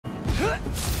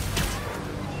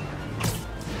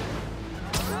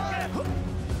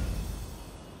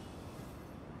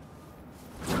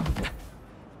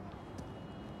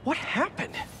What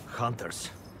happened? Hunters.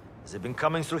 They've been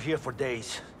coming through here for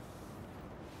days.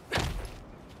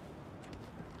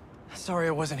 Sorry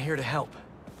I wasn't here to help.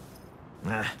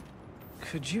 Nah.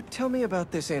 Could you tell me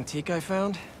about this antique I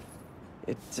found?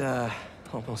 It,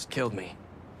 almost killed me.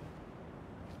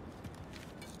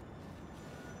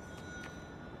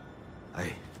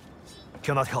 I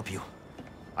cannot help you.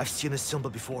 I've seen this symbol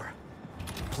before.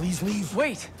 Please leave.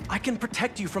 Wait! I can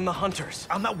protect you from the hunters.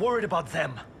 I'm not worried about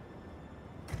them.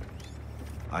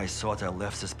 I thought I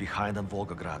left this behind in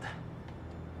Volgograd.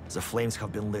 The flames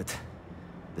have been lit.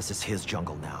 This is his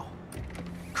jungle now.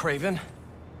 Kraven?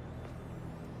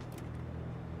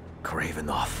 Kraven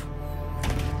off.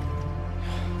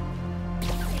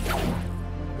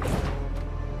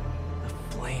 The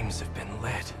flames have been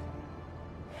lit.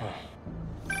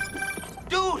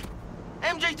 Dude!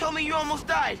 MJ told me you almost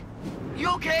died.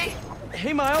 You okay?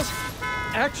 Hey, Miles.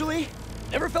 Actually,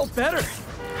 never felt better.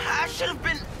 I should have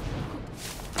been...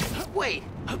 Wait,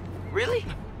 really?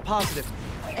 Positive.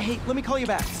 Hey, let me call you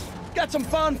back. Got some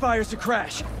bonfires to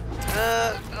crash.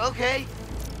 Okay.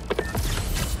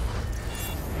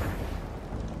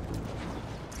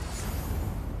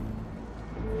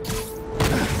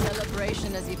 The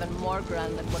celebration is even more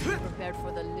grand than what we prepared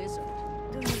for the lizard.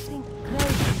 Do you think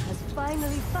Kraven has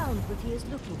finally found what he is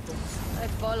looking for? I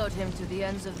followed him to the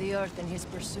ends of the earth in his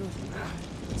pursuit.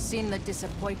 Seen the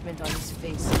disappointment on his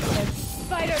face.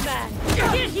 Spider-Man!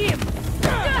 Get him!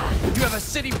 You have a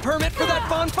city permit for that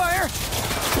bonfire?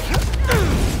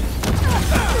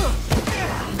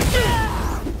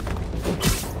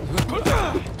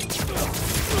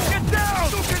 Get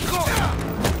down! Don't get caught!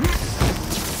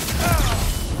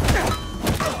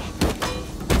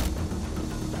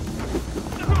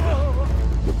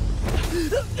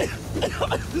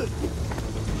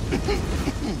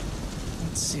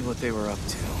 Let's see what they were up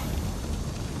to.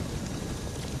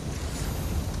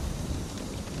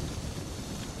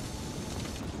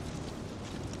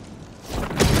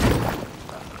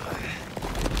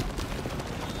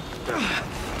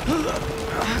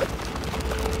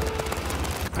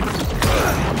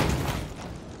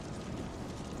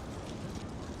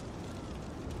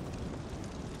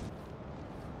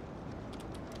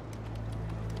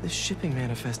 This shipping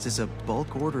manifest is a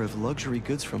bulk order of luxury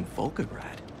goods from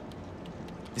Volgograd.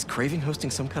 Is Kraven hosting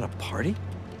some kind of party?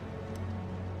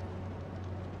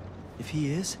 If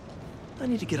he is, I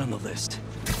need to get on the list.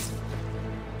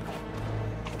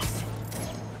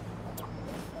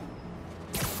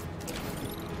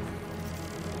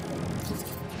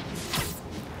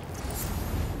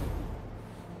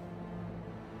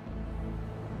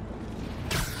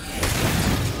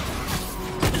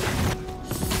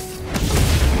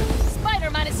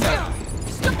 Spider-Man is here!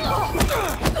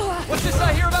 What's this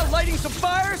I hear about lighting some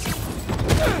fires?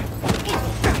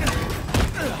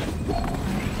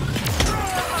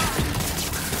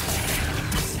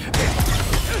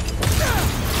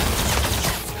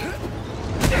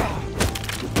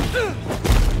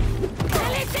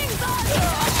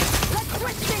 Let's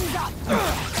switch things up!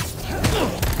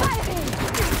 Fighting!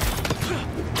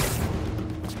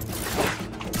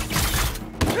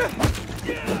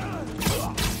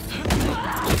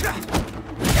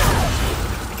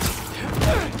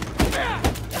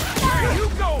 Where are you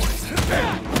going?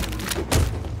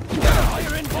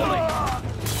 Fire in bullet!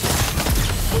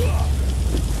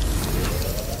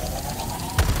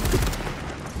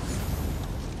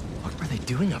 What were they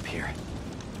doing up here?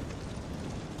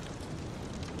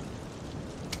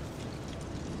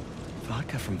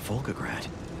 Vodka from Volgograd.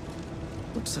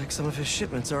 Looks like some of his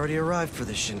shipments already arrived for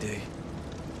this shindig.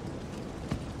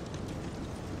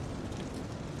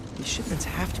 These shipments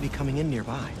have to be coming in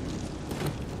nearby.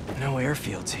 No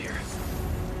airfields here.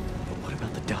 But what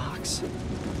about the docks?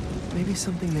 Maybe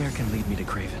something there can lead me to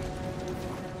Kraven.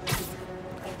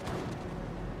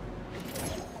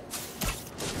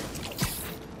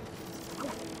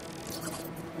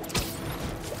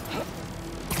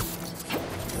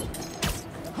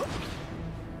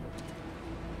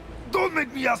 Don't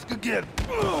make me ask again!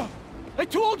 I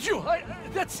told you!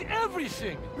 That's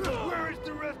everything! Where is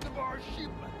the rest of our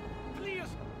shipment? Please!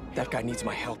 That guy needs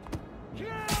my help.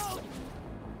 Help!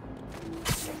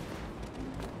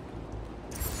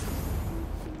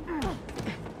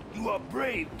 You are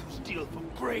brave to steal from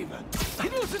Kraven.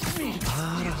 It wasn't me! A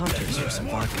lot of hunters for some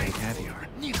vodka and caviar.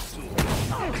 Need to.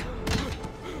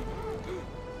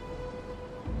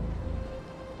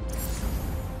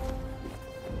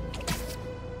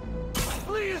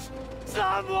 Please!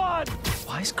 Someone!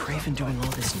 Why is Kraven doing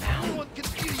all this now? No one can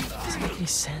kill you. Is he any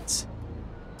sense.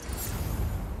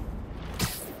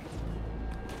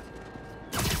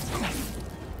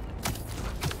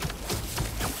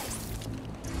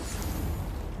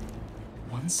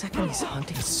 One second he's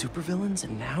hunting supervillains,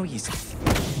 and now he's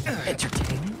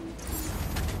entertaining?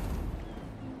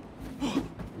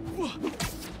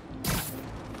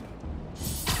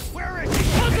 Where is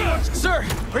he? Sir,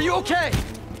 are you okay?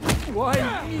 Why?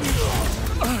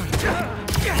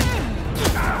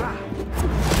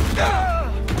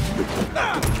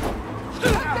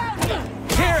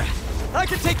 Here, I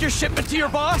can take your shipment to your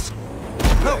boss.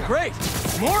 Oh, great.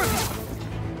 More of you.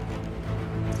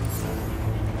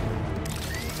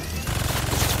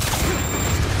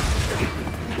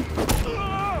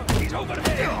 He's over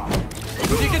there!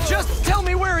 If you could just tell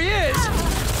me where he is!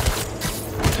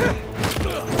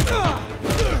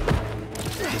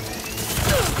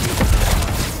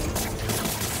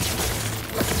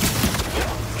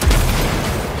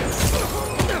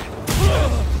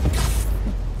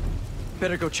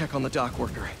 Better go check on the dock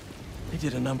worker. They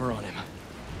did a number on him.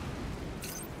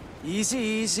 Easy,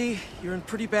 easy. You're in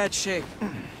pretty bad shape.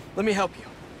 Let me help you.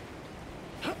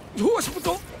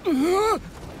 Hospital!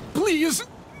 Please!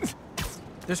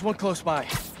 There's one close by.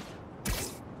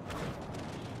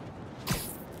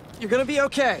 You're gonna be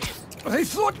okay. I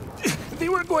thought they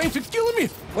were going to kill me!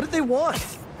 What did they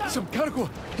want? Some cargo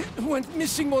went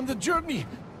missing on the journey.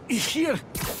 Here.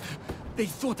 They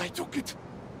thought I took it.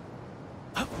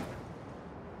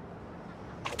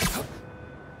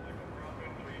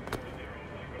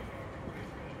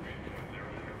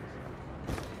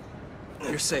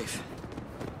 You're safe.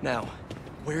 Now,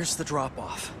 where's the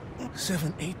drop-off?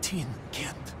 718,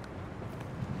 Kent.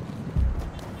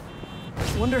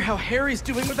 Wonder how Harry's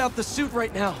doing without the suit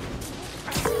right now.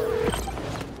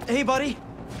 Hey, buddy.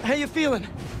 How you feeling?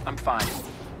 I'm fine.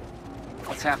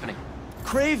 What's happening?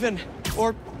 Kraven,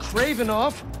 or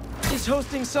Kravenoff, is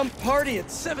hosting some party at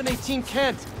 718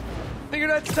 Kent.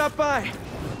 Figured I'd stop by.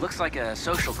 Looks like a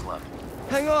social club.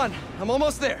 Hang on, I'm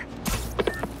almost there.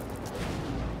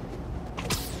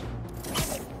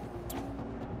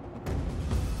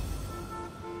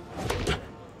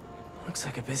 Looks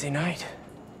like a busy night.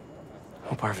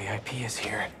 Hope our VIP is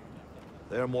here.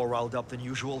 They're more riled up than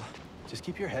usual. Just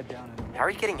keep your head down and... How are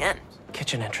you getting in?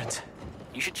 Kitchen entrance.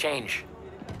 You should change.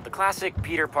 The classic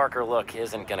Peter Parker look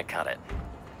isn't gonna cut it.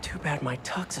 Too bad my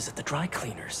tux is at the dry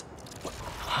cleaners.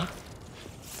 Huh?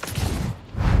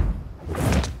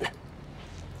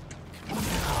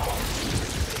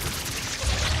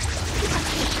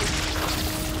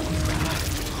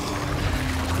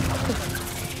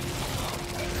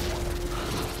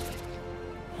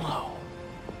 Whoa.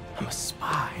 I'm a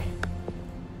spy.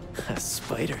 A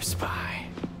spider spy.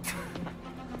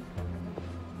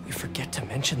 You forget to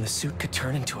mention the suit could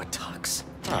turn into a tux.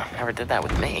 Oh, never did that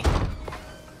with me.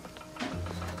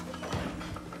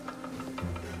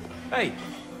 Hey!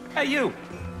 Hey, you!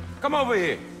 Come over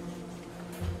here.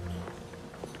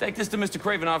 Take this to Mr.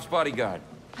 Kravenoff's bodyguard.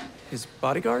 His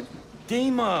bodyguard?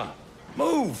 Dima!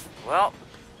 Move! Well,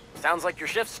 sounds like your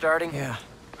shift's starting. Yeah.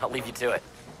 I'll leave you to it.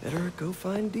 Better go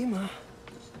find Dima.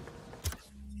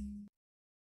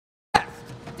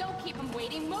 Don't keep him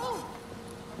waiting, move!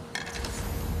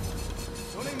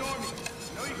 Don't ignore me.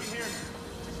 I know you can hear me.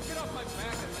 Just get off my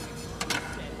back and let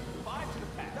me dead. 5 to the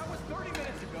pack. That was 30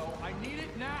 minutes ago. I need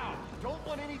it now. Don't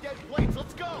want any dead plates.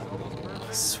 Let's go.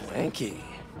 Swanky.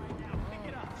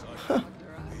 Huh.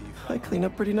 I clean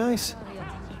up pretty nice.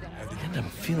 And I'm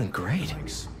feeling great. In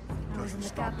the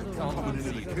capital. Coming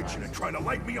into the kitchen and trying to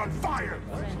light me on fire.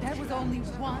 That was only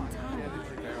one time.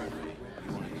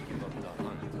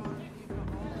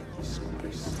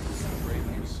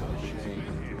 Kraven was so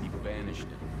ashamed, he banished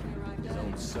him. His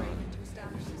own son.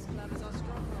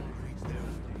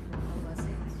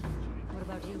 What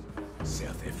about you?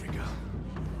 South Africa.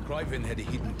 Kraven had a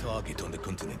hidden target on the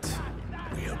continent.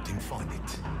 We helped him find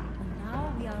it. And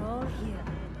now we are all here.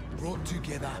 Brought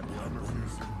together by one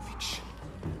conviction.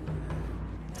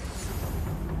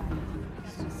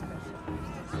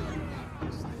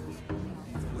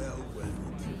 Well, well.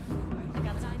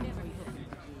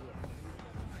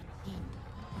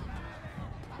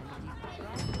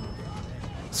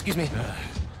 Excuse me.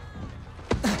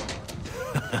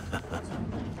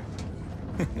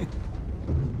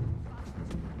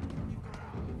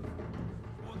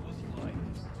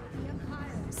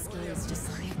 Scales just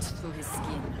ripped through his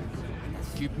skin.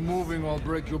 Keep moving, I'll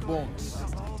break your bones.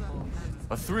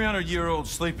 A 300-year-old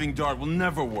sleeping dart will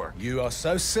never work. You are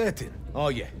so certain,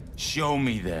 are you? Show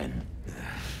me then.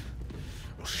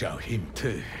 I'll show him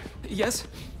too. Yes?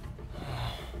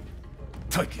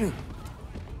 Take it.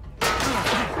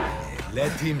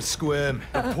 Let him squirm.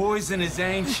 The poison is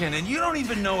ancient, and you don't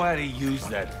even know how to use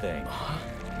that thing.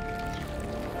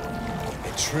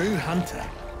 A true hunter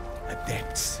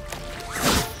adapts.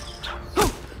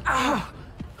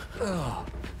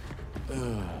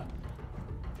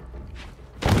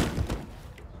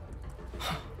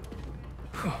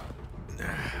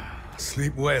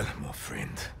 Sleep well, my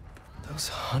friend. Those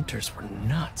hunters were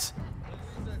nuts.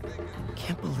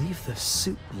 Can't believe the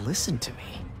suit listened to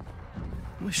me.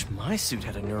 Wish my suit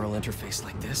had a neural interface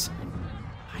like this.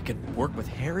 I could work with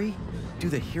Harry, do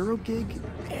the hero gig,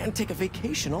 and take a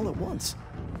vacation all at once.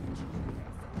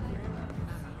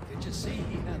 Did you see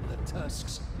he had the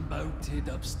tusks mounted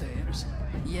upstairs?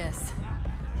 Yes.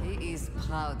 He is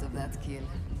proud of that kill.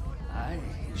 Aye,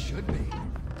 he should be.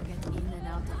 Get in and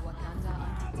out of Wakanda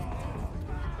undetected.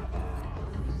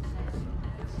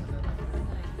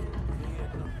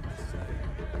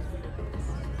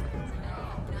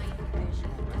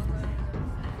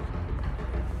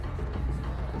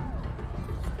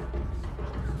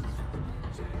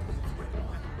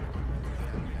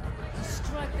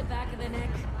 Struck the back of the neck.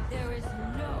 There is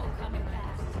no coming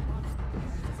back.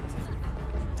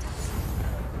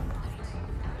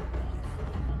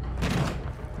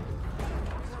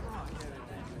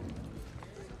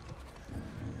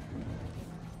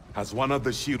 Has one of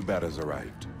the shield bearers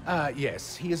arrived?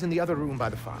 Yes. He is in the other room by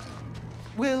the fire.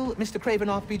 Will Mr.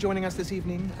 Kravenoff be joining us this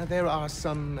evening? There are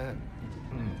some...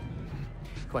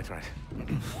 Quite right.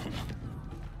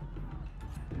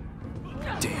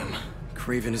 Damn,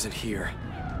 Kraven isn't here.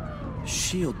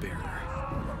 Shield bearer.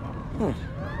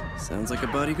 Sounds like a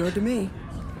bodyguard to me.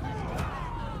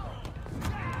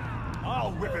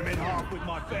 I'll rip him in half with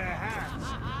my bare hands.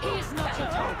 He's not your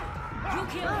type. You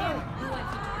kill him, you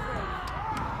went to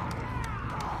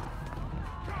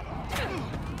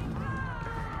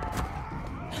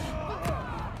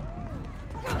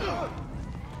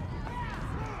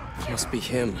Must be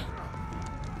him.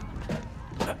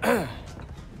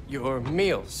 Your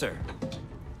meal, sir.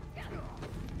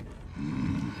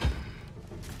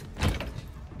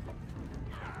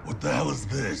 What the hell is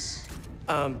this?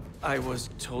 I was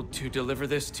told to deliver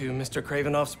this to Mr.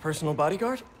 Kravenoff's personal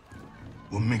bodyguard?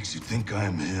 What makes you think I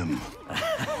am him?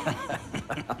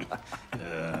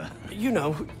 You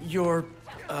know, you're,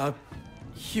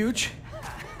 huge.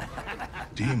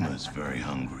 Dima's very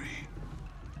hungry.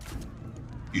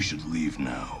 You should leave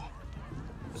now.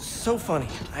 So funny.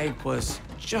 I was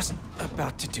just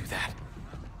about to do that.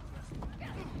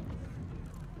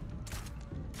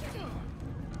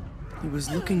 He was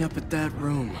looking up at that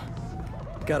room.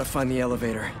 Gotta find the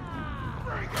elevator.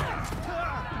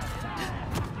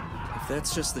 If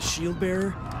that's just the shield bearer,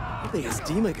 how big is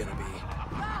Dima gonna be?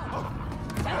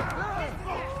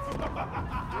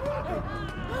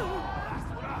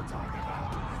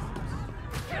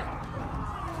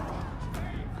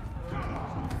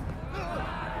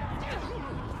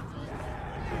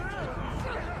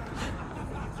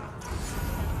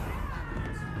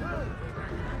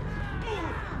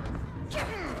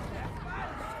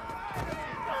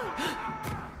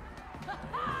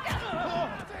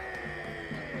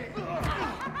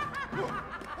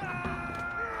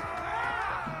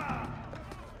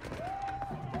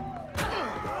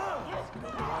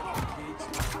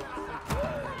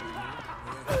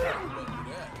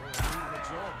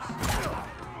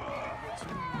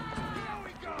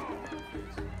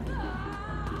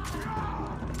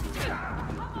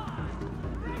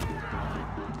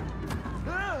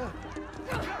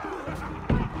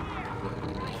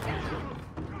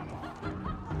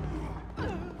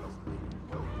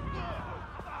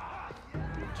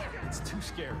 It's too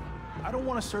scary. I don't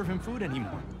want to serve him food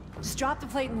anymore. Just drop the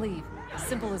plate and leave.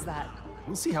 Simple as that.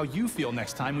 We'll see how you feel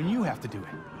next time when you have to do it.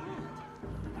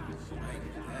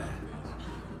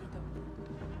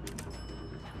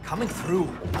 Coming through.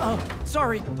 Oh,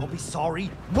 sorry. Don't be sorry.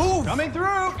 Move! Coming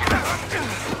through!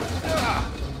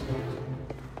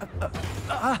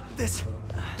 This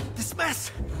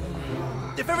mess.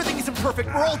 If everything isn't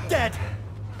perfect, we're all dead.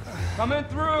 Coming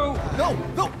through! No,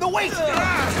 wait!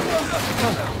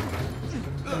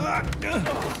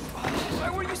 Why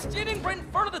were you standing right in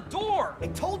front of the door? I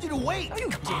told you to wait. No, you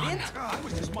didn't. I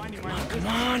was just minding my own Come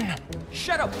on.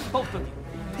 Shut up, both of you.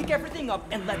 Pick everything up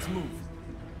and let's move.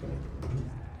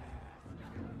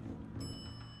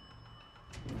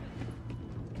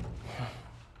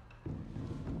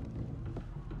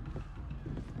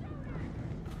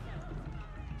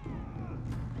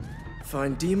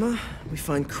 Find Dima, we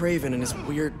find Kraven and his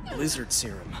weird lizard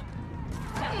serum.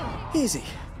 Easy.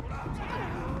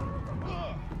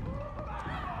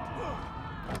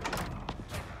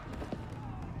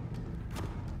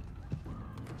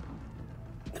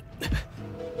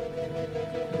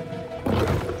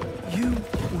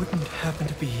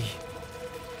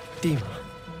 Dima.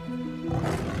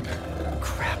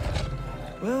 Crap.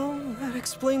 Well, that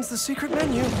explains the secret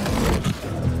menu.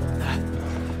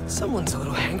 Someone's a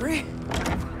little hangry.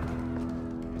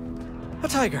 A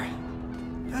tiger.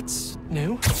 That's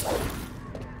new.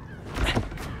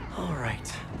 All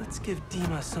right, let's give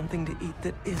Dima something to eat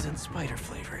that isn't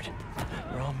spider-flavored.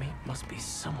 Raw meat must be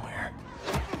somewhere.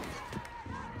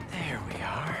 There we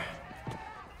are.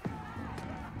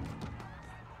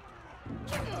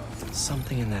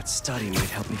 Something in that study might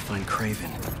help me find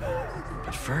Kraven.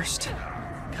 But first,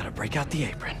 gotta break out the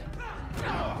apron.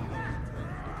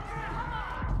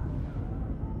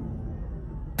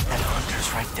 That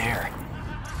hunter's right there.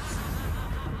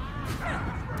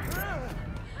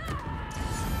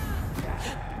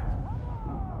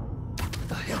 What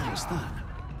the hell was that?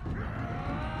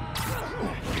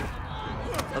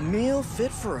 A meal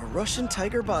fit for a Russian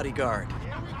tiger bodyguard.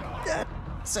 That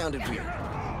sounded weird.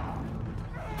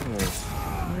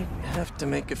 Might have to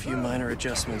make a few minor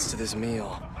adjustments to this meal.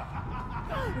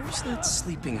 Where's that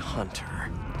sleeping hunter?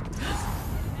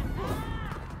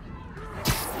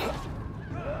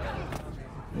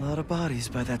 A lot of bodies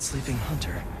by that sleeping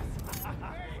hunter.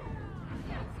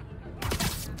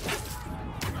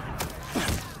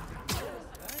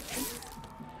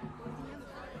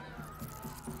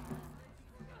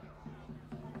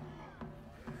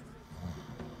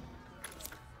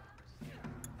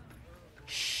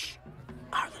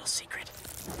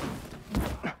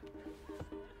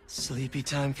 Sleepy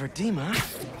time for Dima,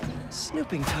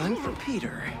 snooping time for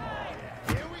Peter.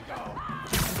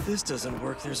 If this doesn't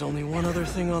work, there's only one other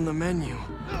thing on the menu.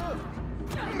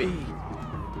 Me.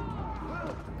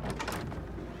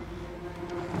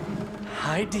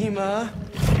 Hi, Dima.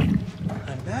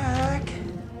 I'm back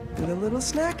with a little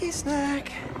snacky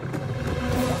snack.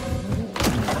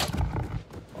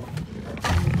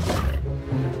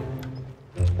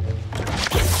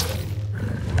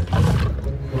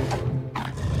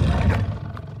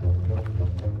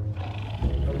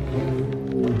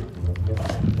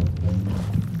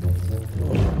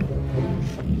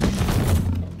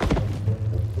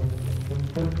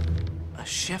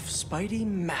 Chef Spidey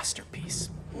masterpiece.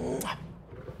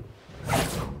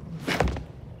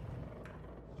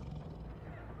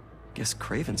 Guess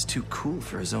Kraven's too cool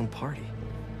for his own party.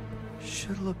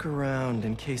 Should look around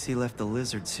in case he left the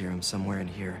lizard serum somewhere in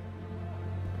here.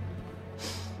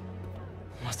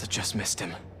 Must have just missed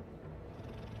him.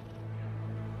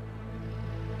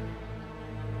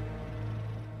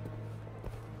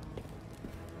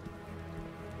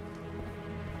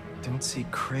 Don't see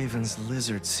Kraven's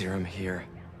lizard serum here.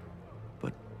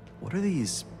 But what are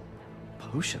these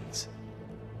potions?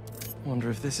 Wonder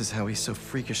if this is how he's so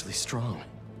freakishly strong.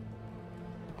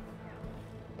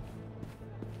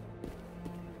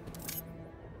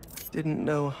 Didn't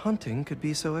know hunting could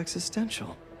be so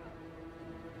existential.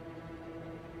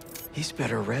 He's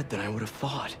better read than I would have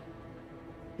thought.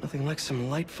 Nothing like some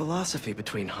light philosophy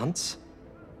between hunts.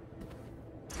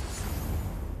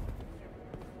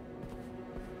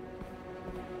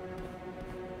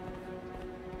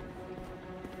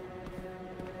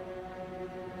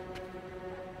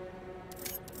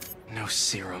 No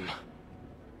serum.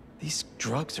 These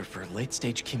drugs are for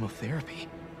late-stage chemotherapy.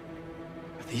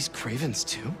 Are these Kraven's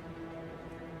too?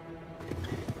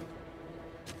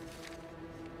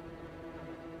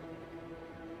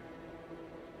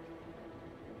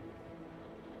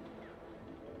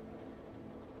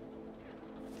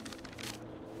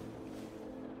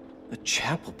 The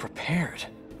chapel prepared.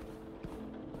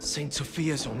 St.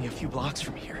 Sophia's only a few blocks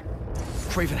from here.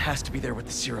 Kraven has to be there with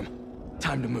the serum.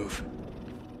 Time to move.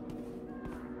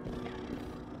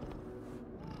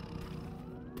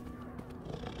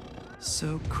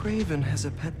 So Kraven has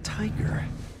a pet tiger.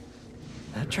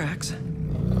 That tracks.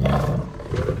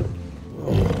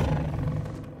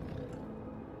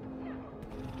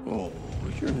 Oh,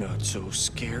 you're not so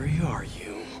scary, are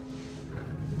you?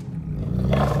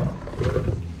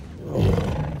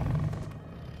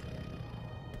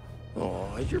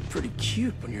 Oh, you're pretty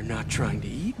cute when you're not trying to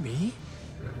eat me.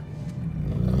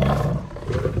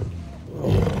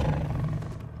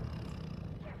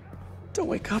 Don't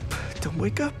wake up. Don't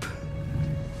wake up.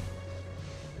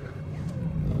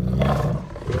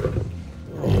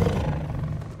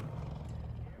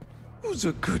 Who's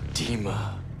a good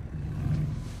Dima?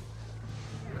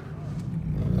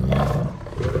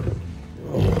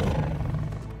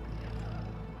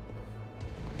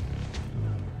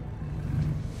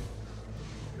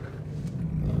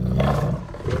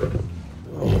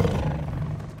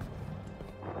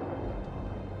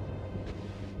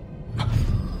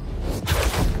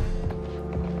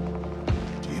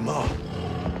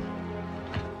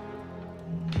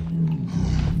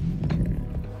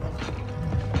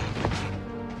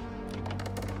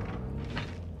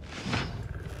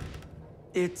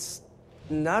 It's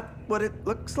not what it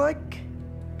looks like?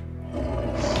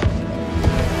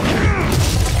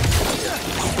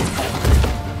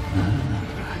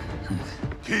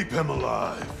 Keep him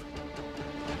alive.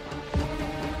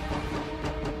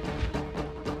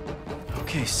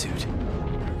 Okay, Suit.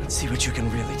 Let's see what you can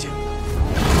really do.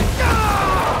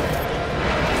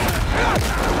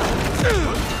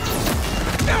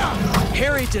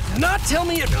 Harry did not tell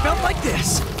me it felt like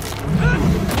this.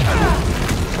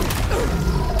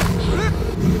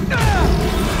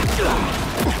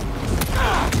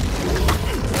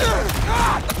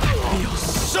 Feels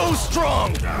so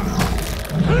strong.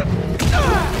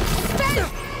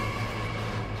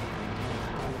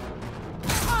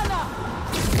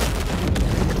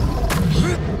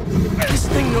 This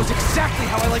thing knows exactly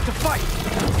how I like to fight.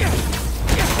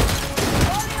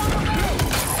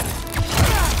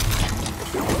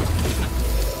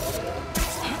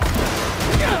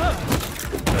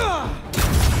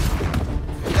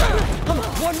 I'm a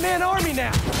one-man army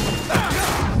now.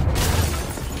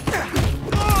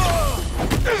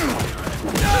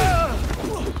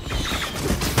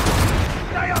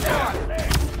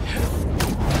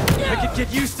 I could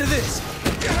get used to this.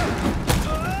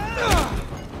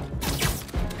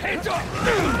 Hands up!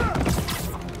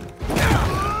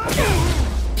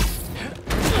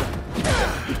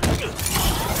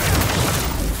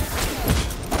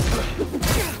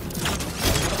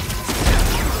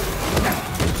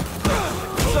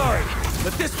 Sorry,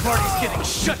 but this party's getting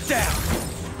shut down.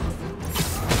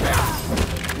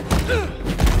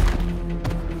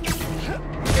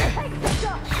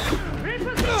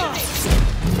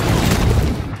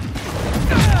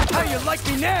 How you like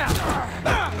me now?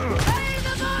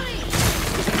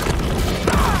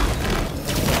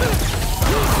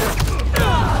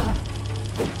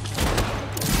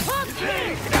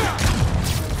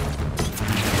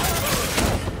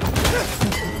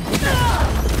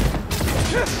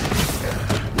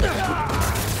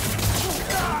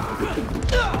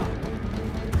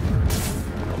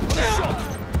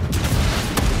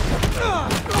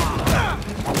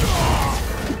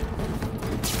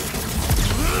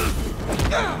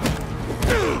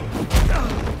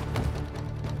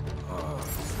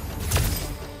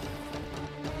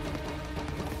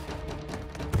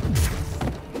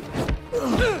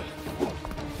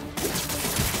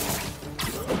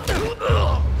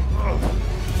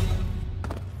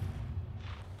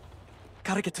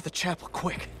 Gotta get to the chapel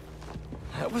quick.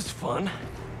 That was fun.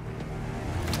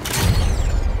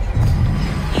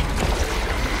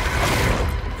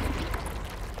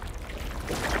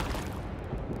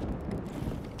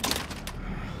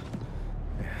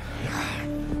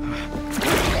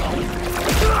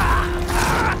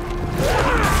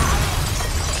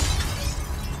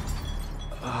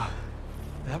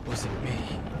 That wasn't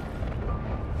me.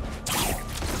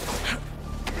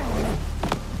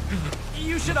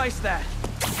 You should ice that.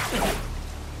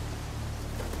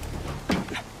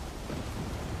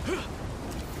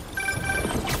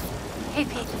 Hey,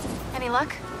 Pete. Any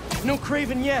luck? No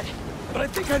Kraven yet, but I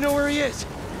think I know where he is.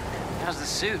 How's the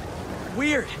suit?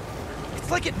 Weird.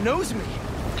 It's like it knows me.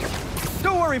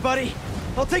 Don't worry, buddy.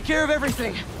 I'll take care of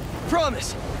everything.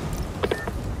 Promise.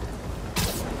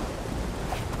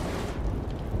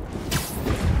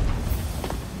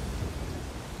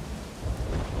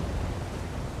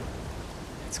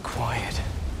 It's quiet.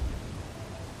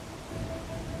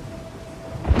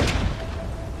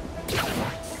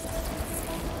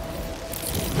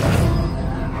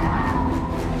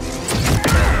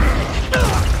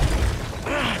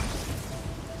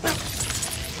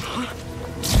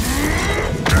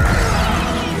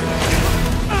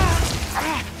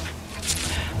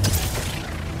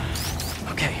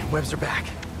 Webs are back.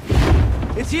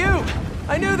 It's you!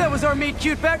 I knew that was our meet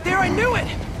cute back there, I knew it!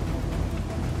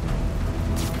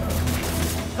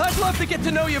 I'd love to get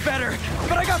to know you better,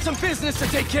 but I got some business to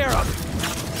take care of.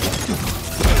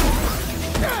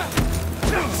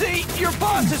 See, your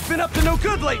boss has been up to no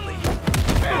good lately.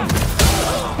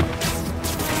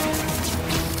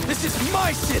 This is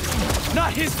my city,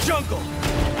 not his jungle.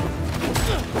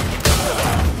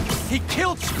 He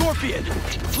killed Scorpion,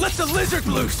 let the lizard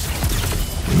loose.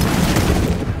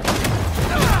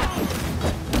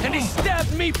 And he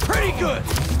stabbed me pretty good!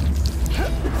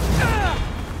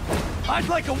 I'd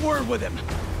like a word with him,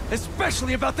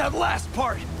 especially about that last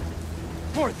part.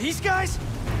 Who are these guys?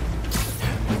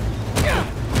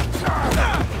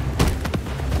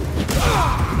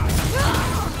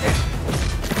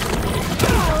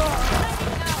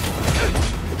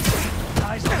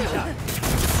 Eyes on shot.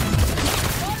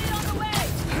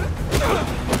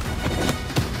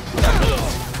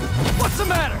 What's the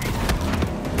matter?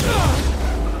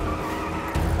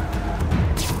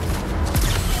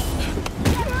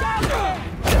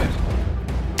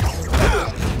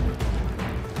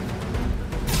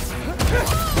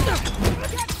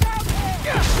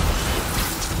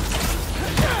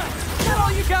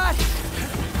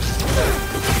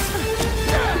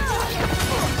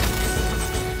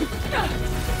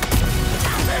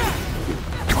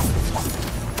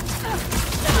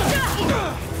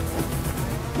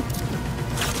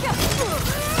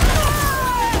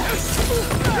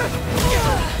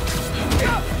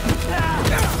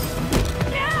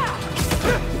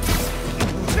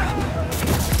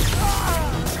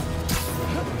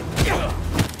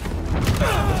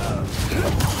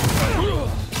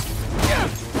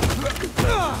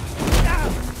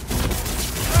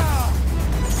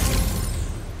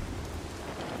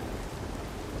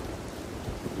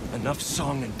 Enough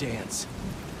song and dance.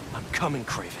 I'm coming,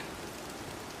 Kraven.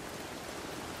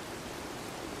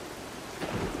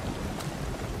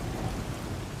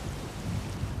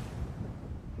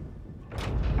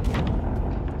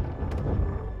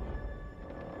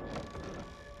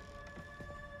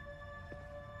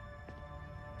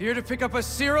 Here to pick up a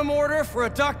serum order for a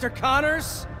Dr.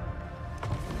 Connors?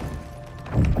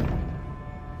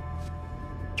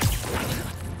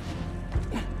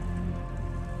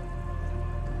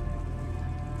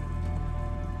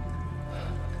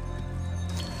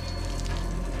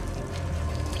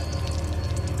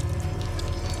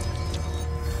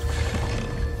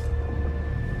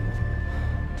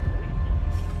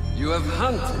 You have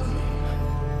hunted me.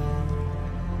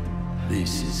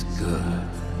 This is good.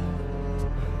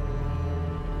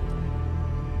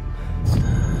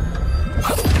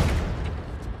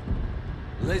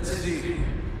 Let's see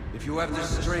if you have the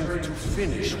strength to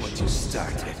finish what you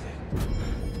started.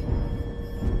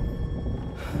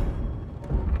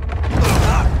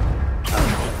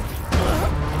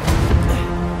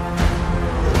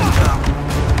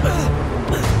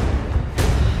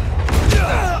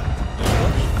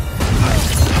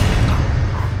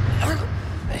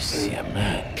 I see a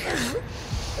man.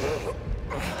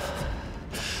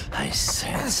 I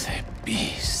sense a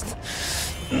beast.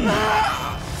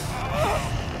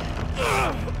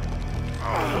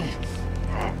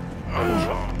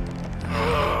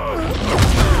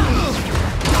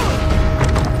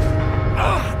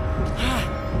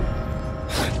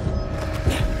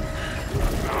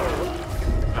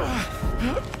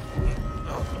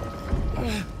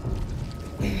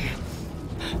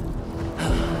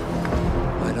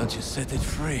 Why don't you set it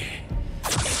free?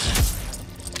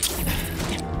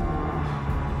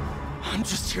 I'm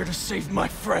just here to save my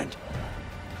friend.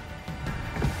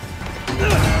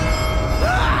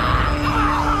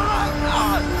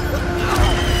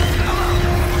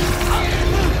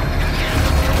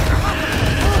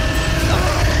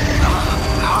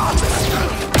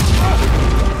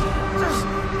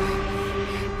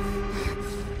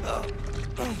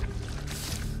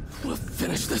 We'll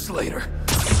finish this later.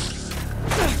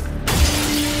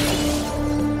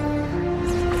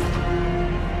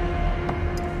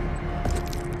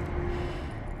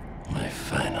 My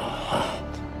final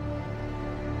hunt.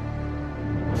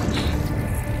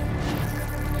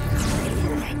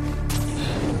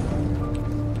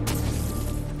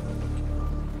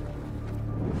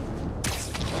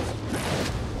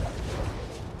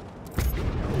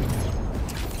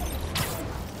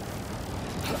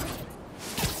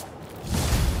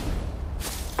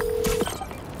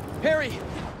 Harry!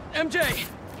 MJ!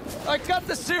 I got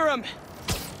the serum!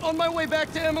 On my way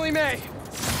back to Emily May!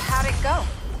 How'd it go?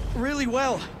 Really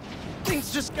well.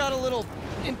 Things just got a little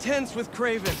intense with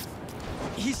Kraven.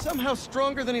 He's somehow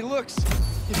stronger than he looks,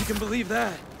 if you can believe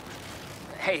that.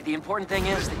 Hey, the important thing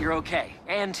is that you're okay,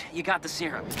 and you got the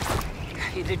serum.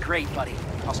 You did great, buddy.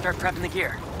 I'll start prepping the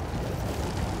gear.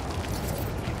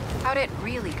 How'd it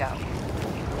really go?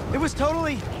 It was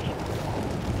totally...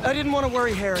 I didn't want to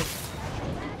worry Harry.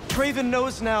 Kraven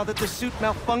knows now that the suit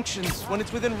malfunctions when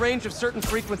it's within range of certain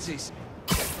frequencies.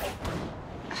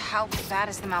 How bad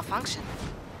is the malfunction?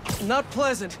 Not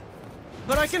pleasant,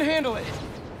 but I can handle it.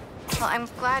 Well, I'm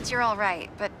glad you're all right,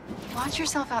 but watch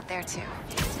yourself out there, too.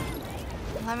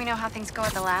 Let me know how things go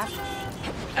at the lab.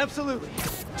 Absolutely.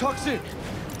 Talk soon.